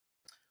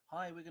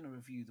Hi, we're going to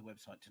review the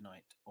website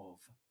tonight of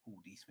Paul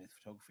D. Smith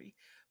Photography.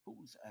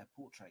 Paul's a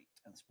portrait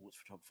and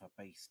sports photographer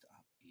based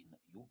up in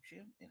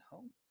Yorkshire, in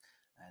Hull,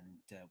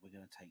 and we're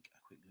going to take a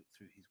quick look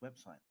through his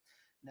website.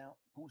 Now,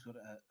 Paul's got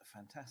a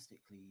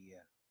fantastically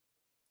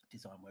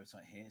designed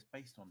website here. It's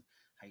based on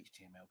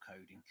HTML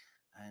coding,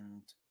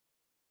 and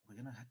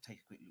we're going to take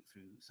a quick look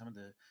through some of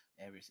the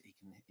areas that he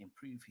can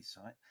improve his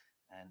site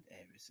and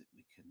areas that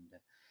we can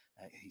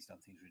he's done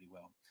things really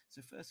well.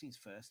 So first things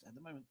first, at the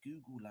moment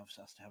Google loves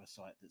us to have a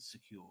site that's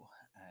secure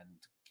and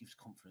gives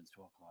confidence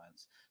to our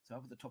clients. So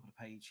up at the top of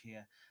the page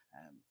here,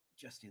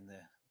 just in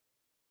the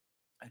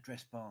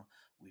address bar,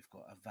 we've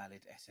got a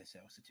valid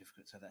SSL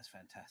certificate, so that's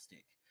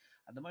fantastic.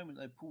 At the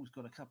moment though, Paul's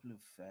got a couple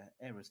of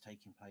errors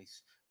taking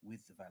place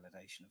with the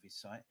validation of his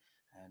site,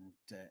 and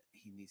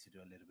he needs to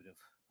do a little bit of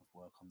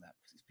work on that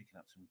because it's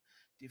picking up some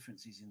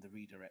differences in the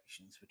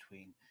redirections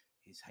between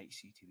his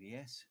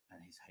HTTPS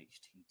and his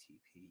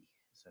HTTP,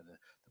 so the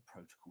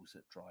protocols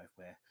that drive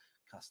where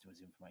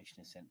customers' information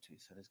is sent to.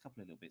 So there's a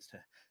couple of little bits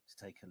to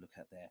take a look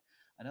at there.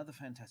 Another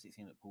fantastic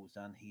thing that Paul's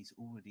done, he's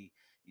already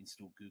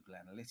installed Google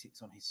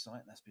Analytics on his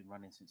site. That's been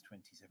running since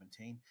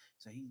 2017.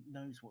 So he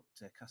knows what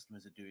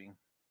customers are doing,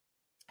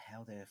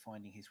 how they're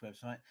finding his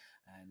website,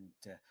 and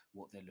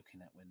what they're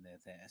looking at when they're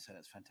there. So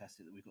that's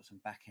fantastic that we've got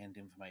some back-end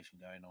information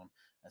going on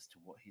as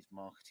to what his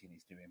marketing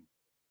is doing.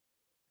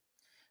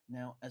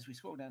 Now, as we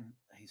scroll down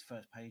his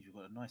first page, we've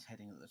got a nice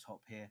heading at the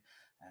top here.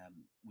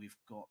 We've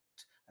got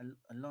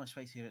a large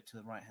space here to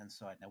the right-hand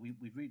side. Now, we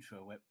read through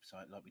a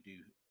website like we do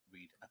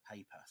read a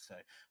paper. So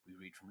we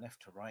read from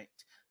left to right,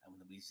 and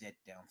then we Z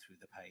down through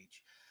the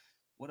page.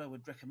 What I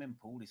would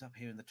recommend, Paul, is up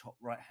here in the top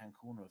right-hand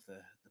corner of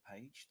the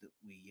page that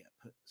we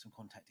put some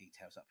contact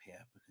details up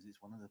here, because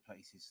it's one of the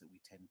places that we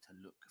tend to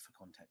look for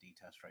contact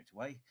details straight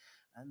away.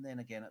 And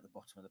then again at the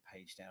bottom of the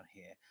page down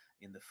here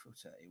in the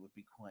footer, it would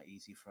be quite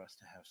easy for us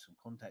to have some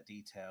contact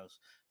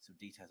details, some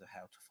details of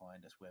how to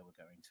find us, where we're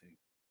going to,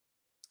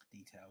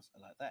 details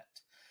like that.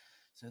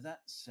 So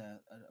that's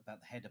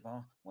about the header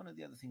bar. One of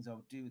the other things I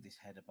would do with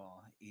this header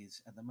bar is,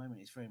 at the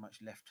moment, it's very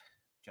much left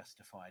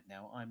justified.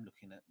 Now I'm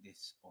looking at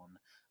this on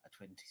a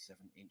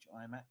 27-inch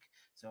iMac,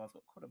 so I've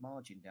got quite a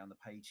margin down the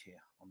page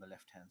here on the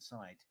left hand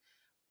side.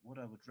 What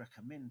I would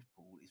recommend,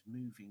 Paul, is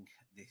moving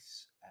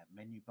this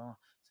menu bar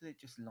so that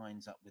it just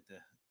lines up with the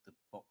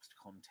boxed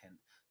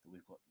content that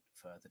we've got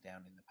further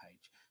down in the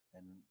page.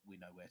 Then we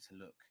know where to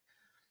look.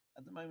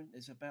 At the moment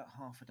there's about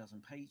half a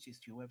dozen pages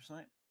to your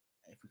website.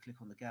 If we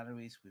click on the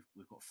galleries,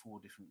 we've got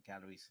 4 different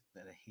galleries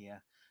that are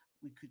here.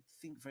 We could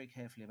think very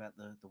carefully about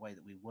the way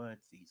that we word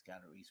these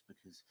galleries,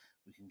 because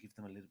we can give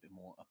them a little bit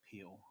more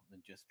appeal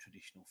than just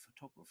traditional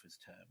photographers'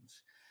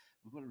 terms.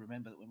 We've got to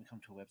remember that when we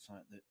come to a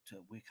website that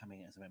we're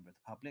coming as a member of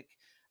the public,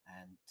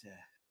 and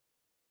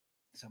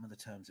some of the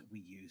terms that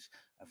we use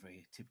are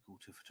very typical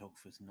to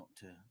photographers, not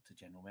to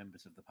general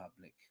members of the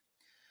public.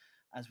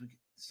 As we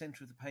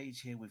centre of the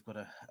page here, we've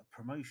got a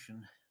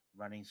promotion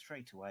running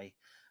straight away,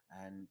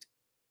 and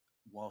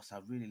whilst I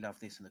really love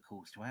this and the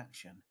calls to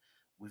action,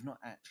 we've not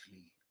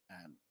actually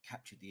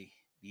captured the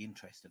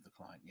interest of the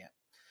client yet.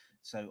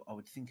 So I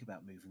would think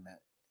about moving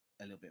that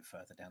a little bit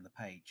further down the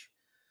page.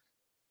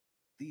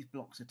 These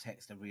blocks of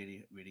text are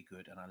really, really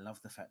good, and I love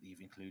the fact that you've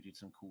included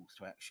some calls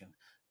to action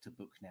to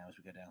book now as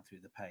we go down through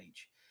the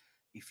page.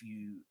 If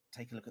you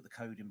take a look at the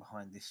coding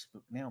behind this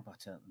book now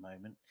button at the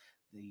moment,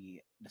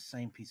 the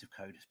same piece of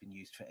code has been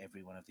used for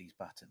every one of these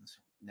buttons.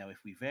 Now, if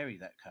we vary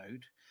that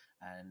code,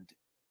 and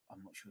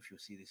I'm not sure if you'll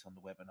see this on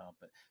the webinar,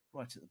 but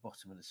right at the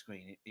bottom of the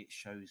screen, it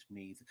shows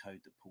me the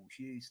code that Paul's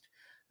used,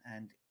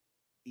 and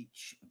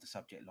each of the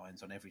subject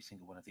lines on every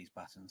single one of these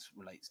buttons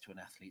relates to an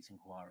athlete's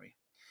inquiry.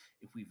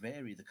 If we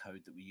vary the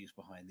code that we use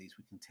behind these,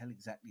 we can tell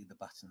exactly the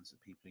buttons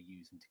that people are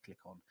using to click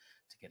on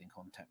to get in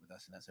contact with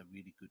us, and that's a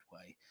really good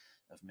way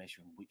of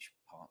measuring which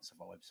parts of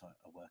our website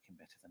are working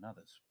better than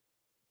others.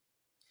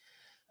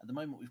 At the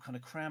moment, we've kind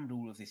of crammed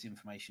all of this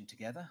information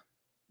together.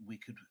 We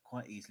could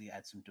quite easily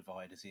add some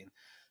dividers in,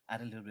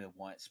 add a little bit of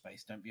white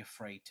space. Don't be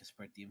afraid to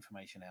spread the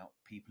information out.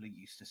 People are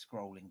used to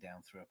scrolling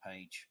down through a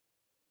page,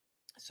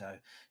 so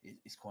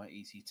it's quite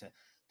easy to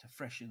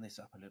freshen this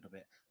up a little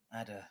bit,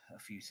 add a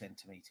few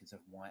centimetres of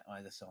white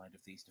either side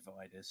of these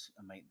dividers,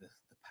 and make the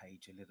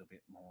page a little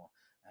bit more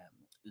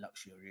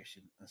luxurious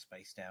and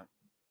spaced out.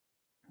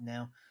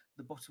 Now,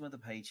 the bottom of the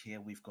page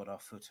here, we've got our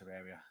footer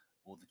area,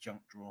 or the junk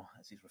drawer,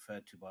 as is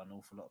referred to by an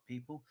awful lot of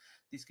people.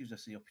 This gives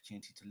us the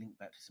opportunity to link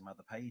back to some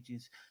other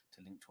pages,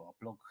 to link to our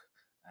blog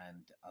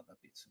and other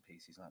bits and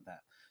pieces like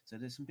that. So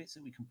there's some bits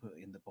that we can put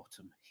in the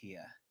bottom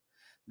here.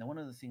 Now, one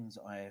of the things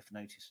I have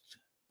noticed,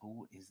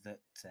 Paul, is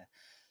that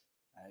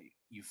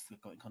you've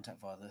got in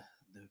contact via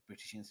the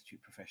British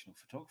Institute of Professional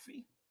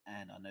Photography,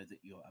 and I know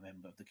that you're a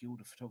member of the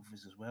Guild of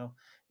Photographers as well.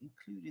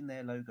 Including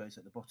their logos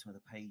at the bottom of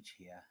the page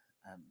here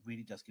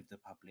really does give the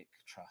public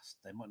trust.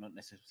 They might not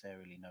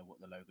necessarily know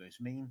what the logos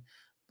mean,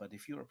 but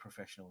if you're a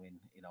professional in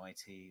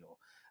IT or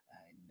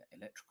in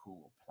electrical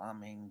or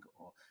plumbing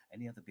or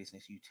any other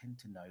business, you tend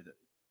to know that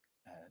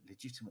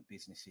legitimate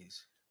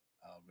businesses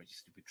are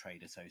registered with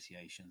trade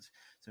associations.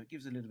 So it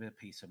gives a little bit of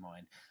peace of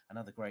mind.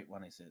 Another great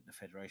one is the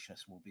Federation of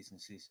Small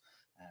Businesses.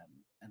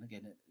 And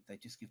again, they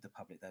just give the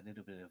public that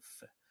little bit of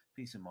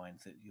peace of mind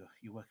that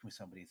you're working with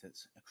somebody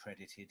that's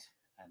accredited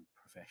and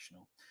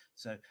professional.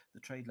 So the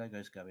trade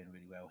logos go in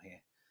really well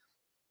here.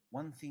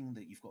 One thing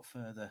that you've got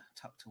further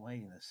tucked away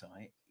in the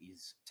site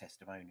is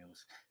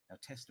testimonials. Now,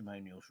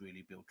 testimonials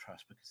really build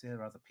trust because there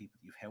are other people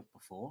that you've helped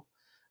before,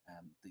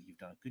 that you've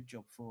done a good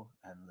job for,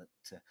 and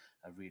that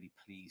are really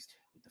pleased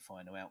with the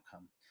final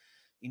outcome.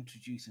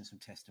 Introducing some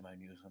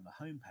testimonials on the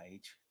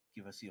homepage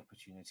give us the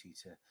opportunity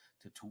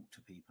to talk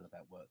to people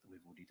about work that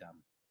we've already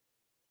done.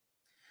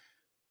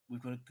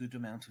 We've got a good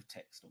amount of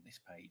text on this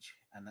page,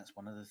 and that's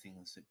one of the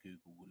things that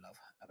Google will love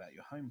about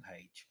your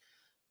homepage.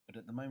 But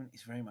at the moment,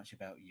 it's very much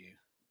about you.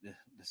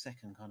 The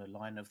second kind of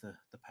line of the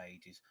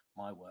page is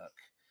my work.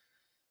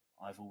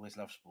 I've always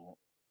loved sport.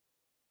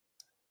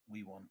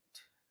 We're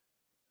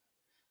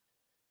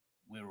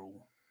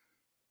all.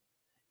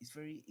 It's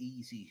very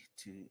easy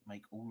to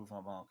make all of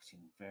our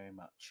marketing very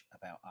much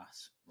about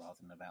us rather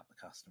than about the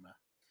customer.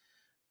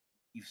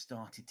 You've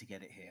started to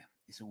get it here.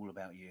 It's all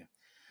about you.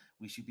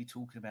 We should be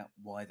talking about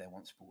why they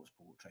want sports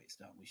portraits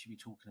done. We should be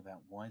talking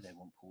about why they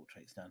want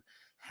portraits done,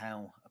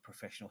 how a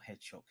professional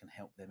headshot can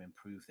help them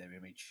improve their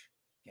image,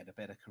 get a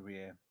better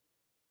career,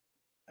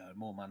 earn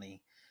more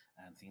money,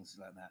 and things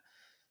like that.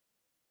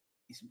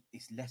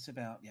 It's less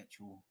about the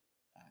actual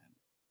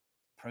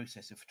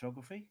process of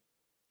photography.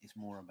 It's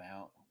more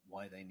about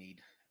why they need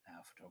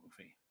our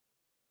photography.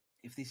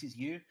 If this is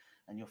you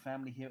and your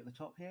family here at the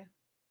top here,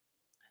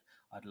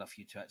 I'd love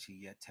you to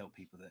actually tell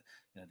people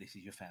that this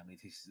is your family.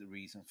 This is the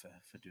reason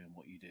for doing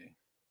what you do.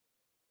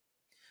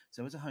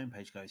 So as a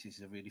homepage goes, this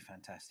is a really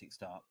fantastic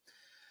start.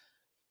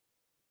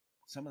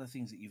 Some of the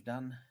things that you've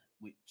done,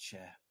 which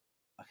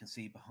I can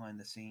see behind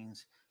the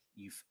scenes,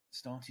 you've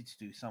started to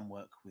do some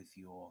work with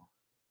your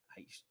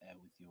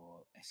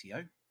SEO.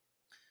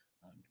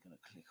 I'm going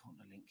to click on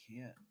the link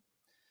here.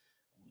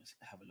 Let's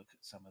have a look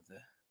at some of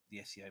the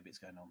SEO bits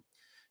going on.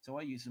 So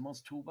I use the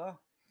Moz toolbar,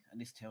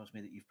 and this tells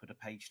me that you've put a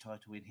page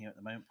title in here at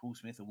the moment, Paul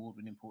Smith,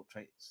 award-winning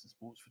portraits and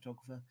sports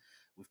photographer.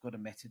 We've got a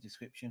meta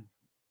description.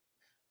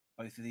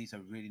 Both of these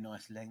are really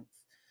nice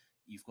length.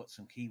 You've got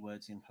some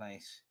keywords in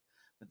place,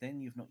 but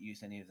then you've not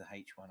used any of the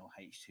H1 or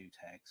H2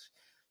 tags.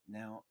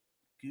 Now,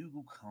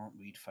 Google can't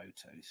read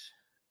photos.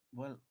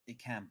 Well, it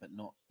can, but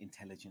not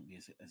intelligently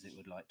as it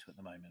would like to at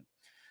the moment.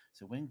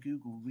 So when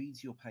Google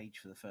reads your page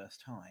for the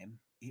first time,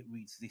 it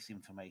reads this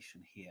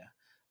information here.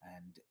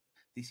 And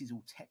this is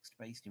all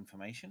text-based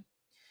information.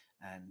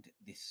 And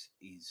this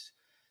is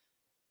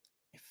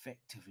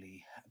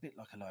effectively a bit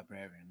like a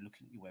librarian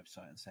looking at your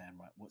website and saying,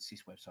 right, what's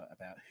this website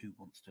about? Who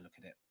wants to look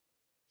at it?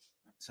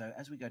 So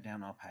as we go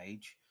down our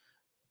page,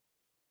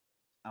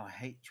 our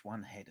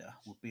H1 header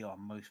will be our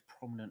most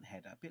prominent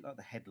header, a bit like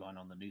the headline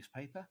on the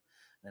newspaper.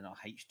 Then our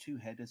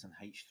H2 headers and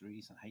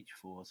H3s and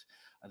H4s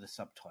are the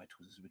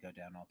subtitles as we go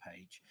down our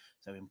page.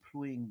 So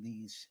employing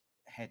these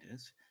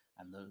headers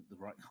and the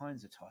right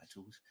kinds of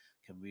titles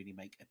can really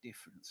make a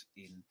difference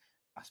in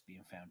us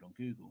being found on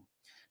Google.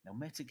 Now,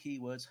 meta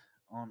keywords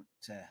aren't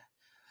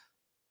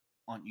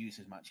used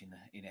as much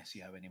in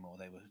SEO anymore.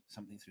 They were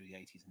something through the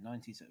 80s and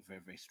 90s that were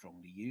very, very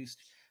strongly used,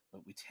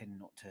 but we tend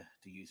not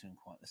to use them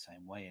quite the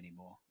same way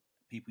anymore.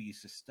 People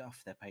used to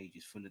stuff their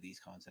pages full of these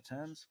kinds of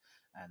terms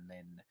and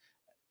then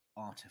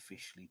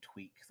artificially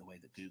tweak the way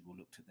that Google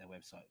looked at their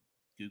website.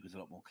 Google's a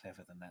lot more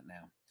clever than that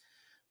now.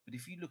 But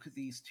if you look at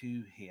these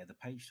two here, the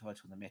page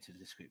title and the meta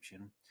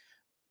description,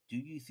 do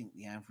you think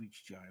the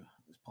average Joe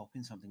that's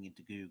popping something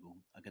into Google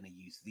are going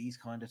to use these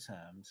kind of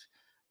terms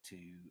to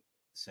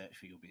search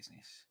for your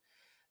business?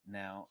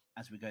 Now,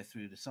 as we go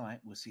through the site,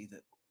 we'll see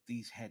that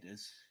these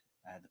headers,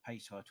 the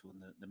page title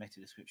and the meta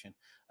description,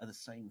 are the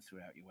same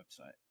throughout your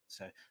website.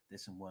 So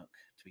there's some work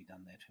to be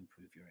done there to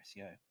improve your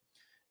SEO.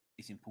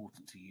 It's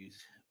important to use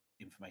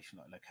information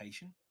like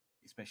location,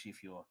 especially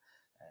if you're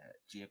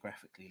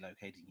geographically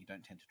located and you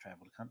don't tend to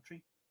travel the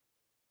country.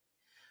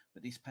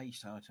 But this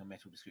page title and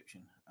meta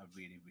description are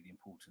really, really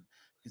important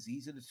because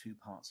these are the two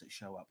parts that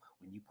show up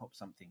when you pop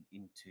something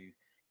into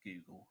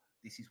Google.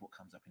 This is what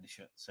comes up in the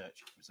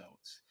search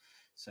results.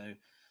 So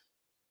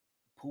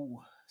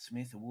Paul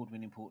Smith,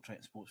 award-winning portrait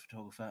and sports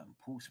photographer, and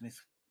Paul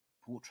Smith,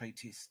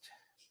 portraitist,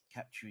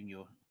 capturing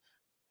your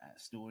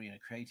story in a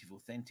creative,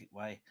 authentic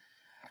way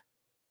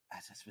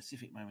at a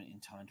specific moment in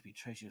time to be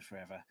treasured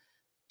forever,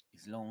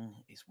 is long,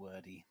 it's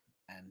wordy,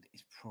 and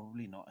it's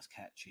probably not as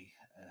catchy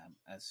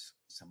as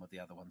some of the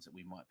other ones that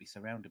we might be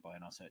surrounded by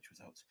in our search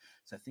results.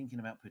 So thinking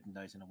about putting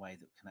those in a way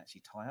that can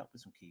actually tie up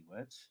with some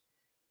keywords.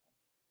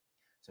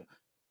 So,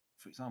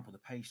 for example, the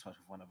page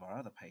title of one of our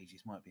other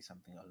pages might be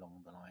something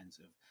along the lines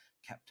of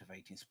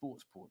captivating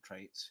sports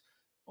portraits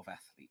of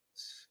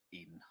athletes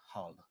in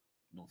Hull,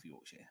 North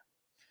Yorkshire.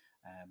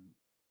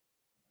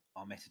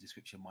 Our meta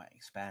description might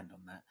expand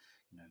on that,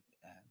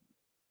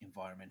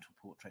 environmental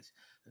portraits.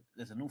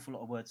 There's an awful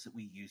lot of words that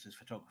we use as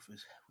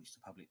photographers which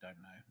the public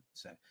don't know,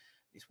 so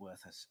it's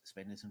worth us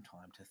spending some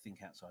time to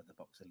think outside the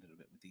box a little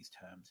bit with these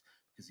terms,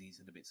 because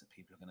these are the bits that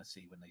people are going to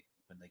see when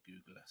they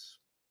Google us.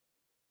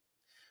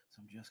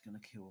 So I'm just going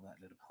to kill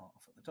that little part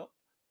off at the top.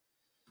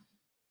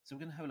 So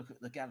we're going to have a look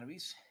at the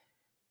galleries.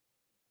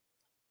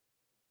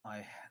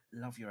 I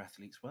love your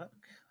athlete's work.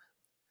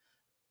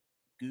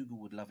 Google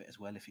would love it as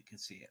well if it could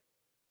see it.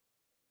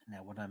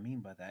 Now, what I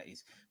mean by that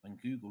is when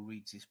Google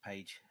reads this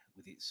page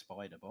with its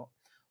spider bot,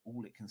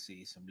 all it can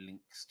see is some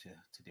links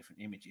to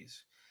different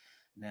images.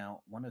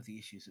 Now, one of the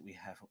issues that we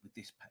have with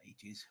this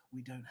page is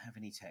we don't have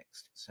any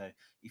text. So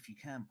if you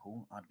can,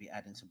 Paul, I'd be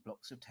adding some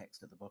blocks of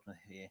text at the bottom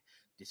here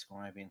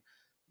describing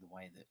the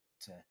way that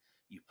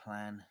you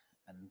plan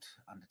and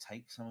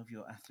undertake some of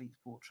your athletes'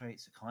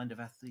 portraits, the kind of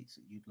athletes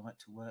that you'd like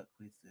to work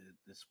with,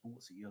 the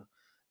sports that you're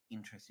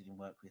interested in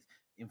work with,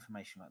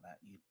 information like that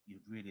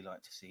you'd really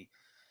like to see.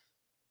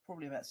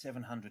 Probably about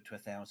 700 to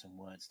 1,000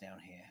 words down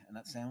here. And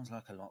that sounds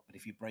like a lot, but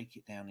if you break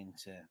it down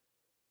into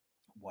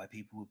why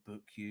people would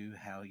book you,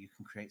 how you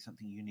can create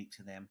something unique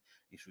to them,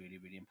 it's really,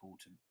 really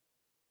important.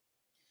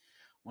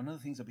 One of the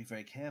things I'll be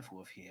very careful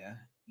of here,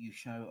 you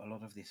show a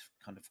lot of this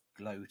kind of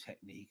glow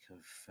technique of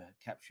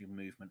capturing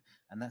movement,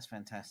 and that's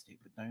fantastic,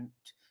 but don't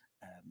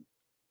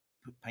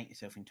paint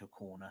yourself into a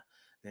corner.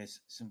 There's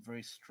some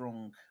very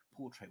strong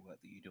portrait work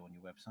that you do on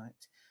your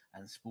website,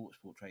 and sports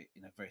portrait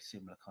in a very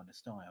similar kind of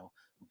style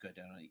will go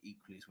down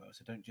equally as well.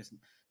 So don't just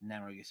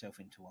narrow yourself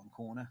into one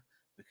corner,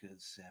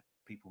 because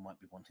people might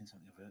be wanting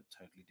something of a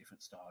totally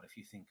different style. If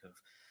you think of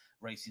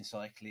racing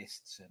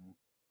cyclists and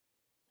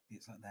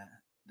bits like that,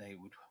 they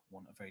would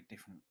want a very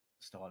different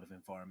style of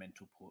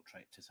environmental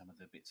portrait to some of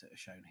the bits that are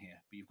shown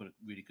here. But you've got a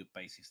really good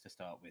basis to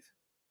start with.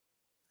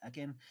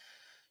 Again,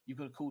 you've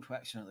got a call to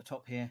action at the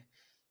top here.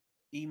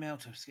 Email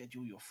to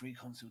schedule your free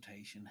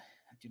consultation.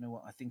 Do you know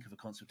what? I think of a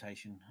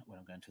consultation when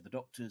I'm going to the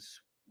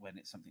doctors, when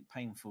it's something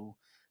painful,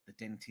 the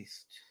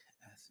dentist,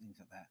 things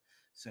like that.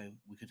 So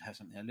we could have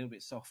something a little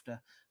bit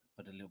softer,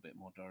 but a little bit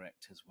more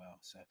direct as well.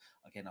 So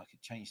again, I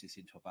could change this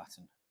into a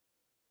button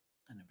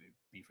and it would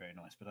be very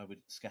nice, but I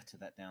would scatter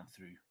that down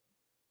through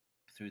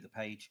the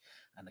page.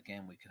 And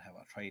again, we could have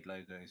our trade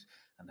logos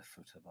and a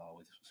footer bar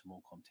with some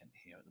more content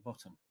here at the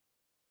bottom.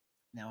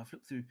 Now, I've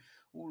looked through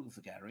all of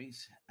the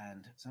galleries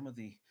and some of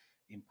the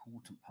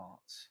important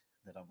parts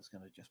that I was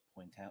going to just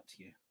point out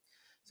to you.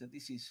 So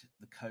this is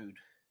the code.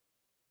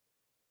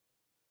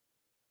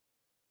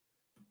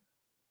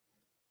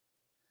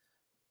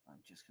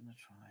 I'm just going to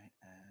try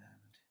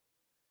and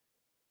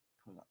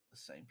pull up the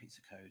same piece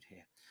of code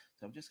here.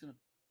 So I'm just going to,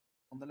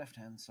 on the left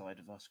hand side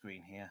of our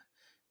screen here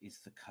is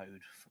the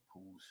code for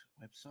Paul's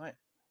website,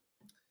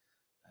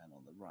 and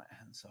on the right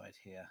hand side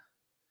here,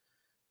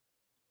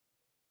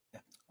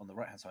 on the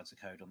right hand side is the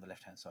code, on the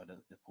left hand side are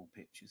the Paul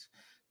pictures.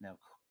 Now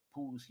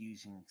Paul's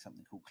using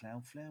something called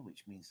Cloudflare,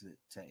 which means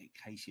that it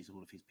caches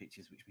all of his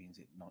pictures, which means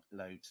it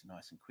loads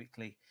nice and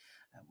quickly.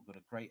 We've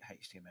got a great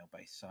HTML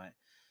based site.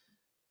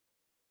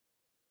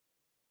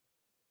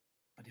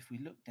 But if we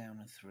look down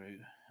and through,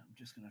 I'm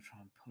just going to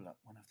try and pull up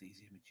one of these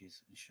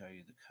images and show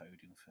you the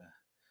coding for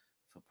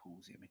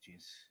Paul's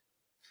images.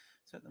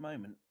 So at the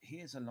moment,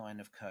 here's a line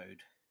of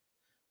code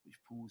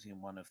which pulls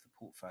in one of the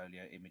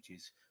portfolio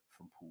images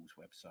from Paul's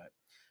website.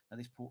 Now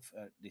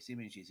this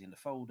image is in the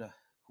folder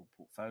called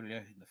Portfolio,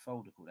 in the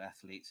folder called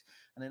Athletes,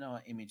 and then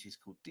our image is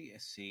called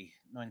DSC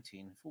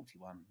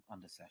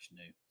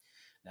 1941/new.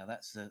 Now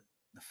that's the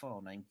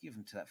file name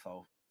given to that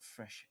file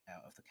fresh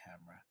out of the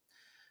camera.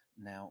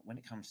 Now, when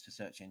it comes to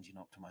search engine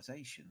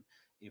optimization,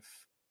 if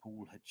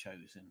Paul had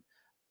chosen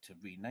to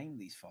rename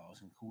these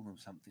files and call them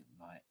something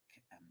like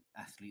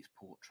athletes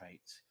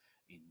portraits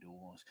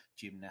indoors,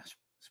 gymnast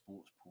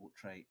sports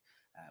portrait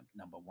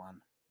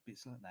 #1,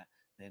 bits like that,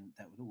 then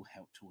that would all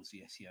help towards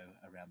the SEO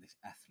around this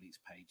athletes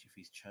page if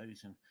he's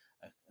chosen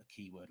a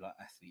keyword like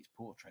athletes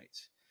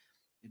portraits.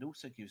 It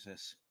also gives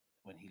us,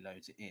 when he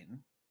loads it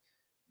in,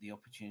 the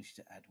opportunity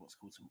to add what's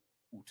called some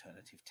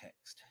alternative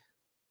text.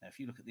 Now, if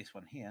you look at this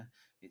one here,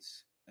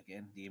 it's,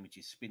 again, the image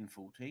is spin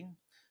 14.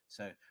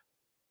 So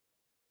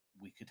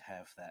we could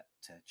have that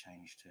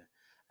changed to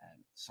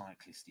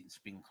cyclist in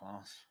spin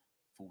class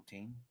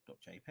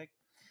 14.jpg.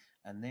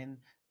 And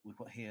then we've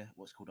got here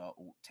what's called our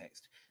alt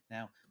text.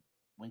 Now,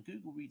 when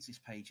Google reads this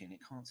page in,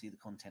 it can't see the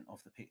content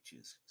of the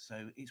pictures.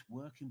 So it's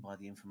working by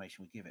the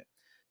information we give it.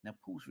 Now,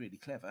 Paul's really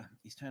clever.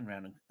 He's turned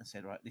around and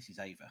said, right, this is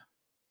Ava.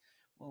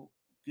 Well,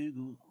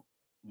 Google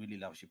really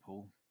loves you,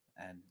 Paul,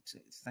 and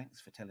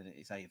thanks for telling it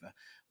it's Ava,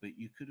 but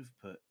you could have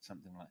put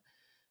something like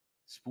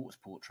sports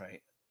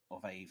portrait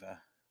of Ava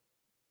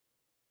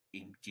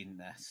in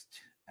gymnast,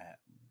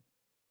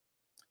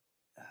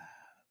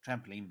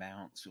 trampoline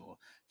bounce, or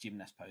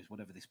gymnast pose,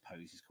 whatever this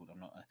pose is called. I'm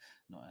not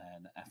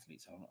an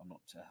athlete, so I'm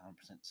not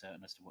 100%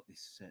 certain as to what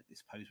this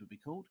pose would be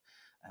called,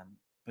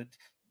 but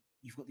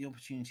you've got the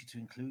opportunity to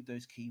include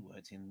those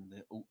keywords in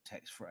the alt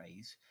text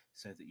phrase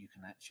so that you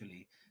can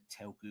actually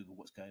tell Google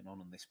what's going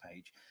on this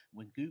page.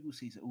 When Google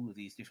sees that all of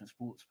these different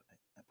sports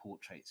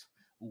portraits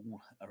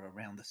all are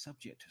around the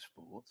subject of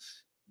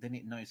sports, then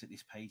it knows that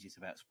this page is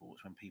about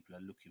sports when people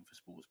are looking for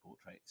sports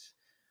portraits.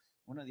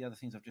 One of the other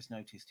things I've just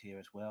noticed here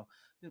as well,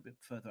 a little bit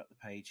further up the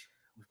page,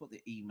 we've got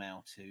the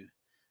email to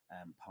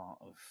part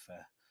of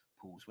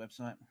Paul's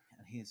website.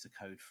 And here's the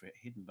code for it,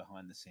 hidden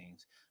behind the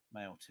scenes.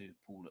 Mail to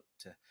Paul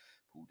at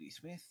Paul D.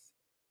 Smith.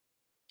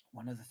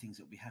 One of the things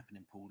that will be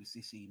happening, Paul, is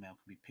this email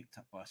can be picked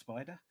up by a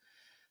spider,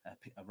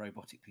 a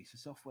robotic piece of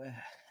software,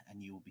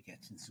 and you will be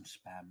getting some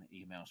spam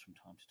emails from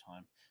time to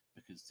time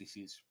because this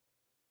is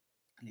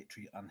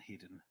literally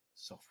unhidden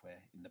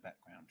software in the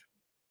background.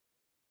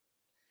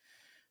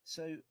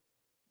 So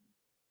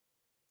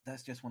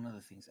that's just one of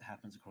the things that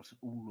happens across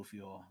all of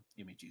your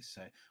images.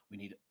 So we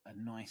need a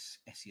nice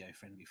SEO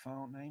friendly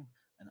file name,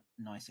 a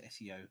nice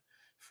SEO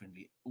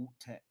friendly alt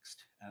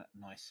text,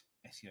 nice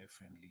SEO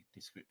friendly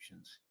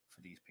descriptions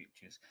for these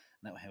pictures,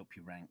 and that will help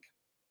you rank.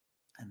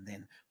 And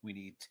then we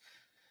need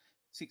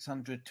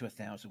 600 to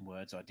 1,000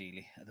 words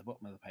ideally at the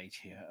bottom of the page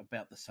here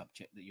about the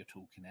subject that you're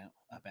talking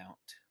about.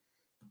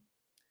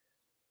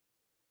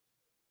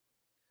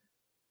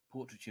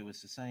 Portraiture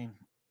was the same,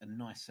 a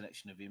nice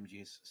selection of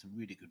images, some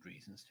really good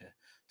reasons to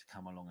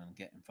come along and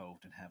get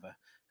involved and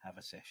have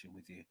a session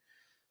with you.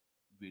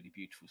 Really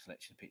beautiful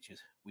selection of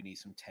pictures. We need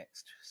some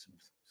text,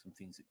 some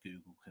things that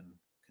Google can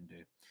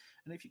do.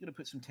 And if you're going to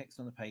put some text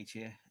on the page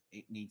here,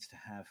 it needs to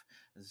have,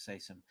 as I say,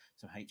 some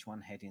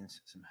H1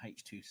 headings, some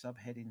H2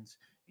 subheadings.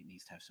 It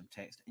needs to have some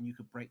text, and you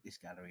could break this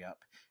gallery up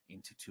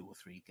into 2 or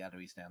 3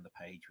 galleries down the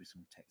page with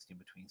some text in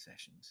between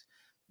sessions.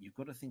 You've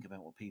got to think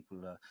about what people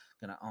are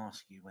going to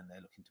ask you when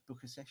they're looking to book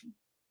a session.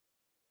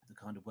 The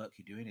kind of work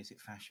you're doing, is it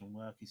fashion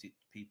work, is it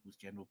people's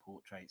general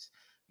portraits?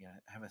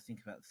 Have a think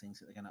about the things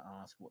that they're going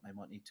to ask, what they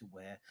might need to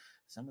wear,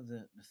 some of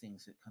the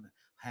things that kind of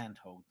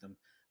handhold them,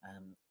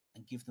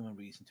 and give them a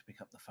reason to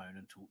pick up the phone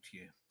and talk to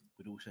you.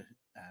 We'd also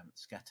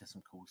scatter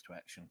some calls to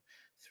action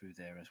through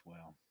there as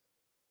well.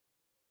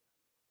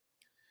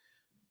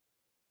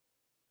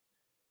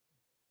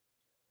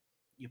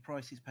 Your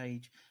prices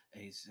page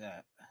is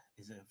a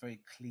very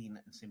clean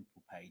and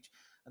simple page.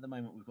 At the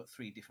moment, we've got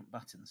 3 different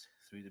buttons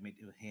through the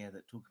middle here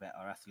that talk about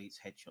our athletes,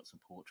 headshots,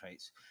 and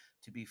portraits.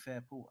 To be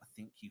fair, Paul, I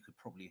think you could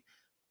probably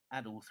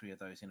add all 3 of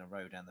those in a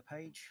row down the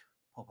page,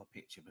 pop a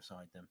picture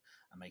beside them,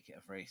 and make it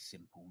a very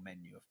simple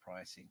menu of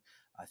pricing.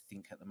 I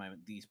think at the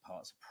moment these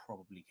parts are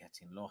probably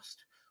getting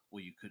lost, or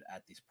you could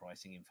add this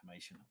pricing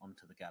information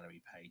onto the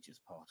gallery page as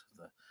part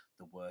of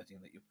the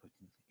wording that you're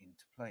putting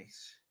into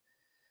place.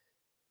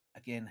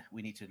 Again,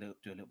 we need to do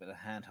a little bit of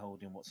hand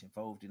holding, what's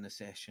involved in the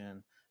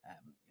session.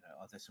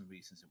 Are there some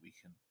reasons that we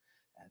can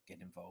get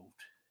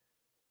involved?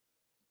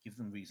 Give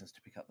them reasons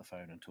to pick up the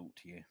phone and talk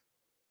to you.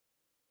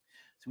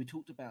 So we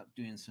talked about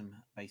doing some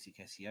basic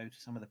SEO to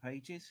some of the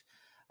pages.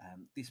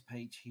 This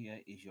page here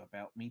is your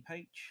About Me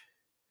page.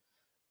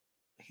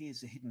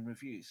 Here's the hidden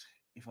reviews.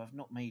 If I've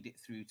not made it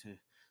through to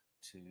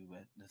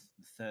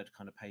the 3rd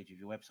kind of page of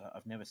your website,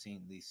 I've never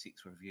seen these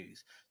 6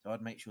 reviews. So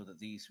I'd make sure that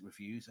these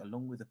reviews,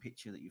 along with the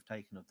picture that you've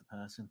taken of the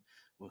person,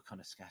 were kind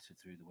of scattered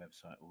through the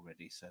website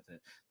already, so that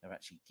they're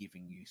actually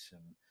giving you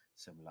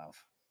some love.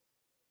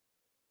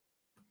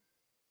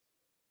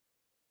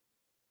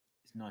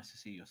 It's nice to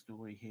see your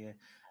story here.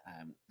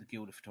 The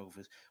Guild of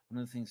Photographers,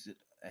 one of the things that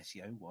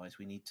SEO wise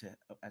we need to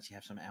actually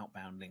have some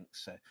outbound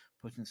links, so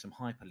putting some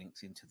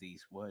hyperlinks into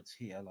these words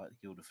here like the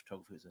Guild of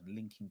Photographers and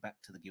linking back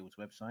to the Guild's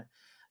website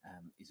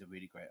is a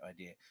really great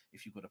idea.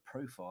 If you've got a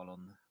profile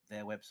on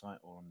their website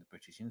or on the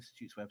British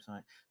Institute's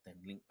website, then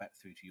link back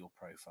through to your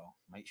profile.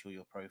 Make sure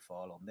your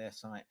profile on their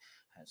site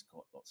has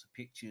got lots of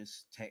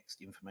pictures,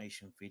 text,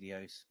 information,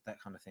 videos,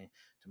 that kind of thing,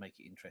 to make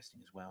it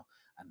interesting as well,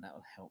 and that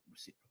will help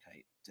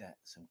reciprocate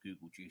some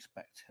Google juice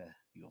back to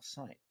your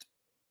site.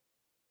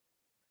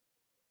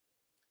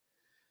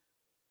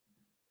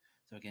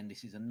 So again,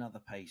 this is another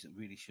page that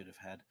really should have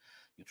had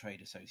your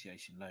trade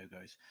association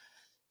logos,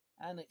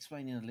 and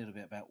explaining a little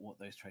bit about what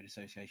those trade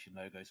association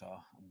logos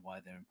are and why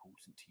they're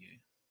important to you.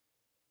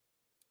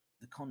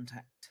 The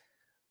contact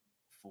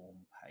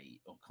form page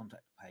or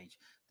contact page,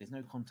 there's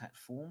no contact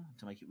form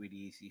to make it really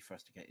easy for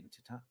us to get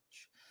into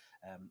touch.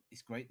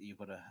 It's great that you've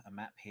got a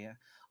map here.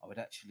 I would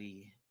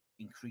actually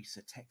increase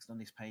the text on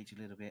this page a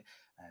little bit.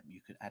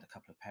 You could add a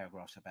couple of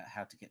paragraphs about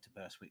how to get to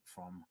Burswick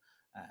from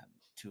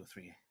 2 or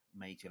 3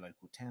 major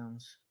local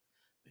towns,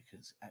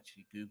 because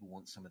actually Google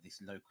wants some of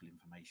this local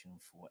information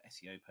for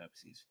SEO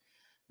purposes.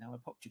 Now, I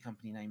popped your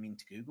company name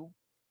into Google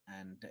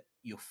and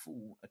your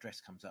full address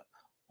comes up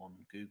on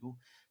Google.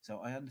 So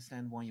I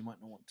understand why you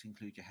might not want to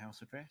include your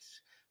house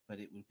address,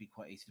 but it would be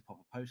quite easy to pop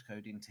a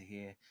postcode into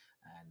here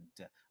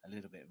and a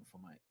little bit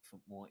for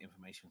more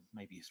information,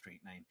 maybe a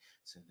street name,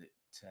 so that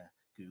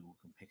Google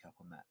can pick up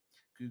on that.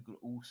 Google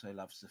also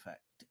loves the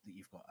fact that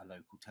you've got a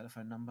local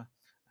telephone number,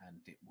 and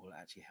it will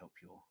actually help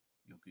your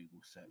Google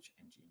search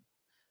engine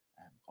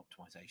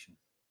optimization,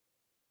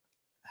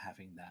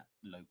 having that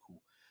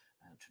local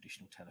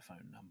traditional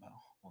telephone number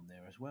on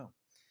there as well.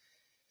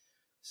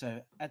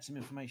 So add some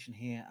information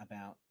here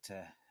about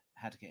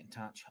how to get in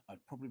touch.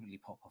 I'd probably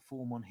pop a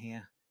form on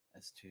here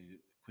as to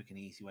quick and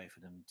easy way for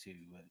them to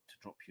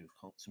drop you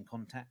some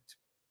contact,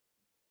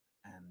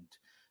 and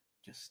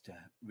just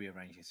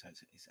rearrange it so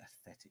it's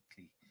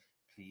aesthetically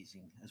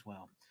pleasing as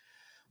well.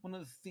 One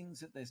of the things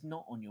that there's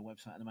not on your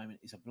website at the moment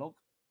is a blog.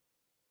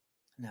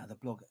 Now, the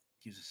blog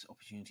gives us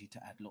opportunity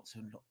to add lots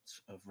and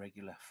lots of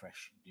regular,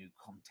 fresh, new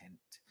content.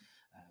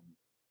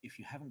 If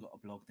you haven't got a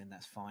blog, then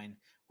that's fine.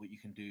 What you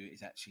can do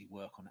is actually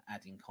work on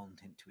adding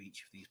content to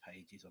each of these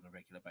pages on a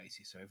regular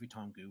basis. So every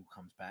time Google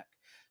comes back,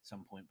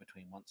 some point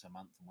between once a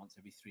month and once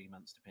every 3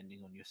 months,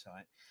 depending on your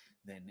site,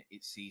 then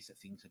it sees that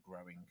things are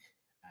growing.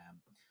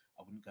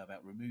 I wouldn't go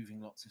about removing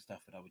lots of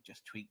stuff, but I would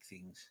just tweak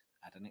things,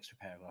 add an extra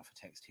paragraph of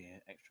text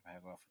here, extra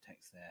paragraph of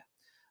text there,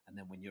 and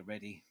then when you're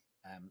ready,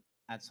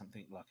 add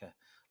something like a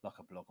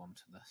blog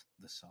onto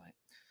the site.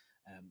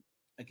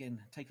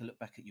 Again, take a look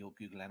back at your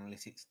Google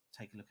Analytics,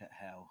 take a look at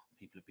how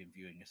people have been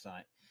viewing your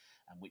site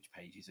and which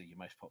pages are your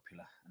most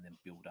popular, and then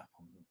build up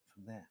on them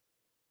from there.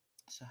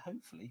 So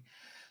hopefully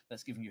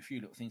that's given you a few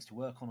little things to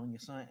work on your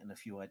site and a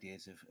few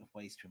ideas of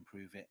ways to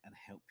improve it and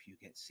help you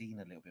get seen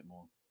a little bit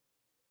more.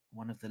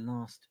 One of the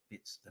last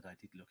bits that I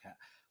did look at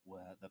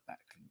were the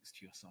backlinks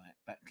to your site.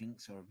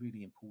 Backlinks are a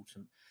really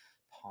important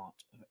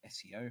part of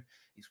SEO.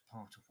 It's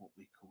part of what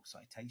we call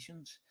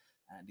citations,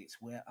 and it's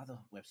where other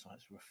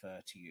websites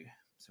refer to you.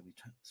 So we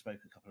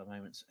spoke a couple of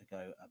moments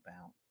ago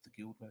about the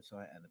Guild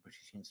website and the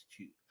British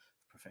Institute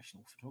of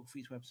Professional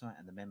Photography's website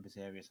and the members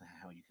areas and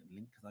how you can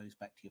link those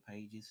back to your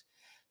pages.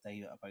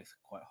 They are both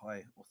quite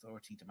high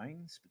authority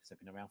domains because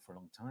they've been around for a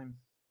long time.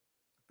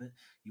 But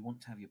you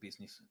want to have your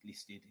business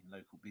listed in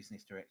local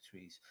business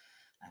directories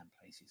and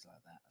places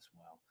like that as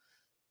well.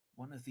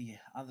 One of the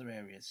other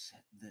areas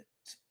that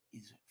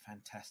is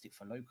fantastic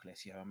for local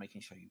SEO and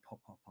making sure you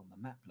pop up on the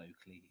map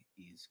locally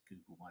is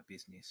Google My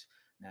Business.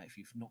 Now, if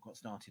you've not got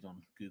started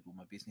on Google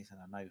My Business, and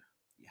I know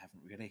you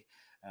haven't really,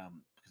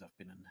 because I've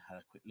been and had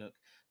a quick look,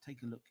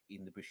 take a look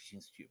in the British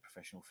Institute of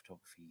Professional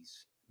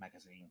Photography's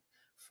magazine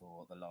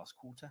for the last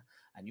quarter,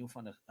 and you'll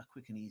find a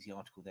quick and easy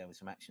article there with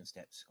some action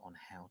steps on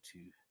how to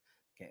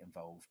get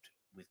involved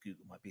with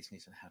Google My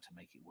Business and how to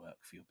make it work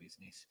for your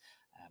business.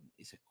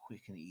 It's a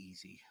quick and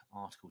easy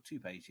article, 2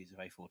 pages of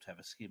A4 to have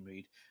a skim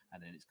read,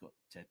 and then it's got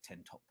 10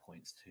 top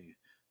points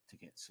to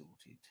get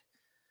sorted.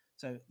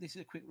 So this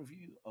is a quick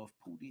review of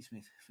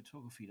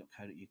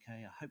pauldsmithphotography.co.uk.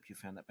 I hope you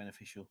found that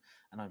beneficial,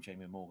 and I'm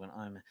Jamie Morgan.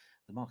 I'm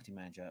the marketing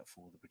manager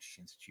for the British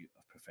Institute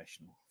of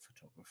Professional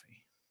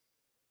Photography.